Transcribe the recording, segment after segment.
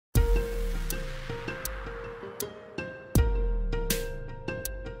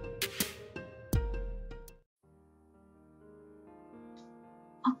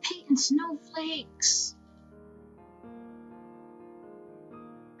painting snowflakes.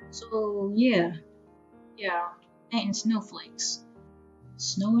 So yeah, painting snowflakes.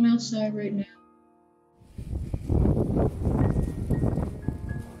 Snowing outside right now.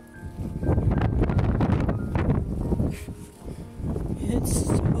 It's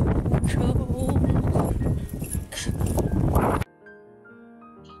so cold.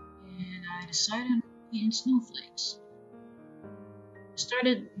 And I decided on painting snowflakes. I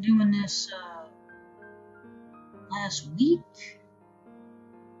started doing this last week.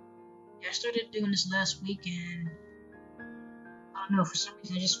 Yeah, I started doing this last week, and I don't know, for some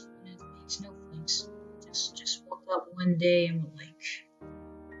reason I just wanted to paint snowflakes. Just woke up one day and was like,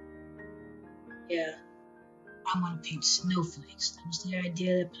 yeah, I want to paint snowflakes. That was the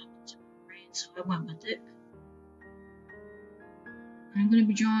idea that popped into my brain, so I went with it. I'm gonna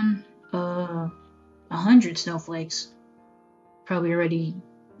be drawing 100 snowflakes. Probably already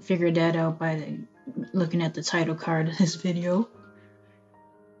figured that out by looking at the title card of this video.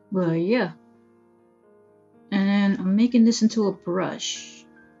 But yeah. And I'm making this into a brush.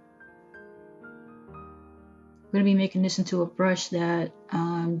 I'm gonna be making this into a brush that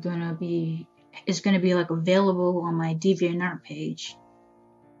is gonna be like available on my DeviantArt page.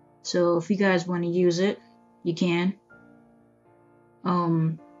 So if you guys want to use it, you can.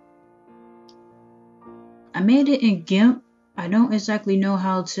 I made it in GIMP. I don't exactly know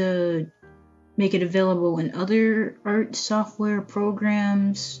how to make it available in other art software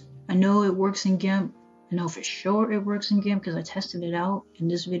programs. I know it works in GIMP. I know for sure it works in GIMP because I tested it out in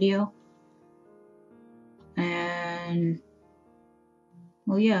this video. And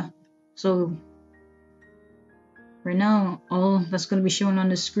well, yeah. So right now, all that's going to be shown on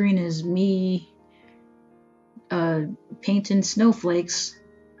the screen is me painting snowflakes.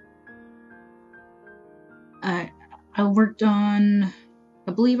 I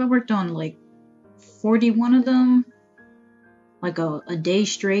believe I worked on like 41 of them, like a day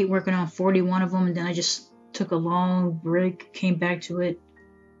straight working on 41 of them, and then I just took a long break, came back to it.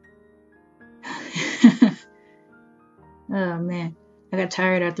 Oh man, I got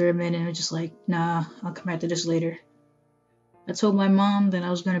tired after a minute and I was just like, nah, I'll come back to this later. I told my mom that I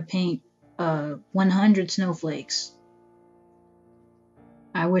was gonna paint 100 snowflakes.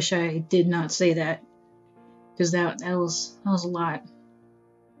 I wish I did not say that, because that was a lot.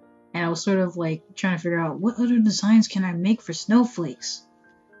 And I was sort of like trying to figure out what other designs can I make for snowflakes.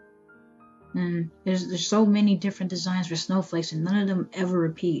 And there's so many different designs for snowflakes, and none of them ever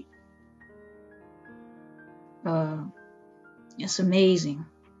repeat. It's amazing.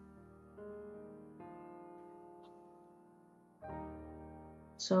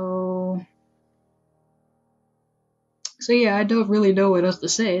 So yeah, I don't really know what else to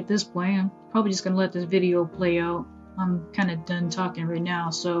say at this point. I'm probably just gonna let this video play out. I'm kind of done talking right now,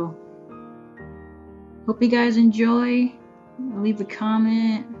 so hope you guys enjoy. Leave a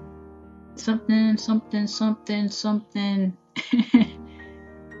comment, something.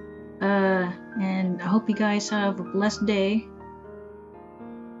 And I hope you guys have a blessed day.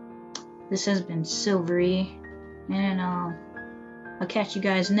 This has been Silvori, and I'll catch you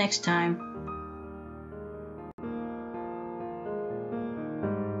guys next time.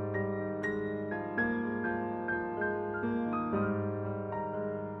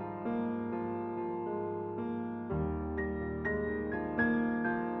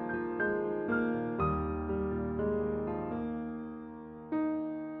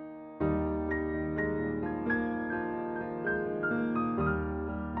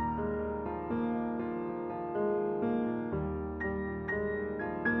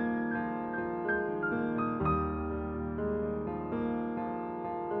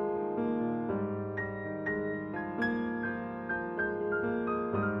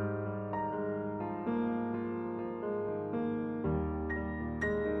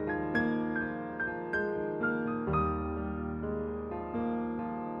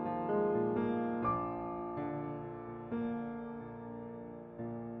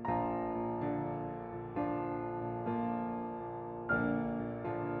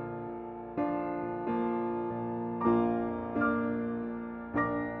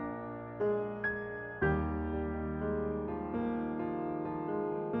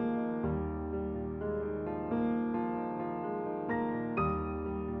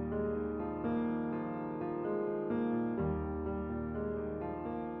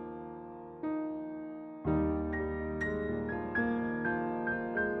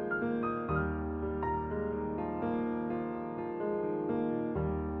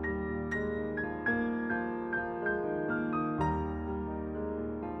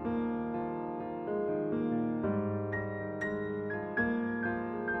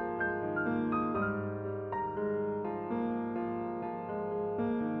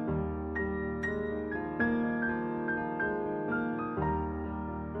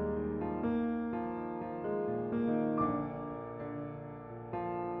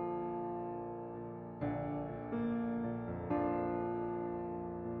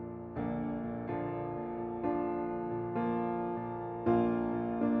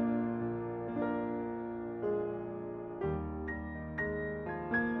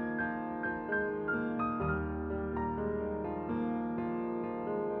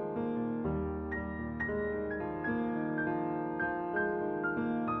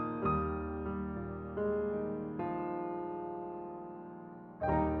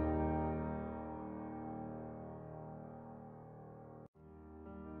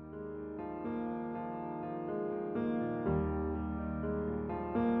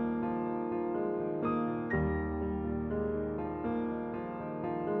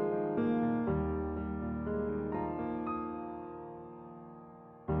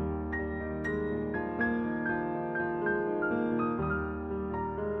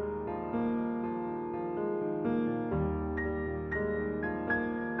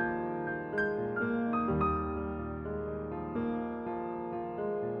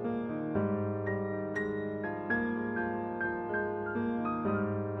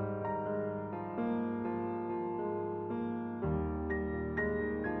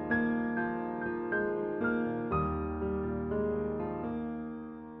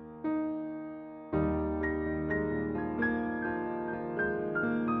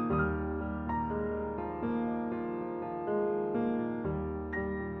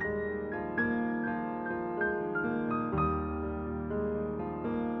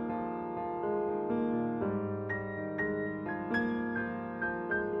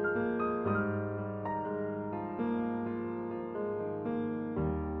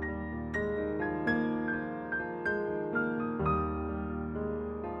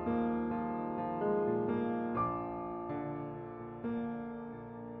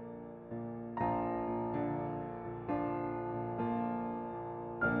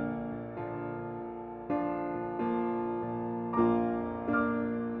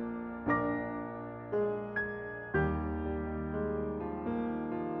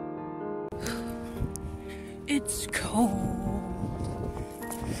 it's cold.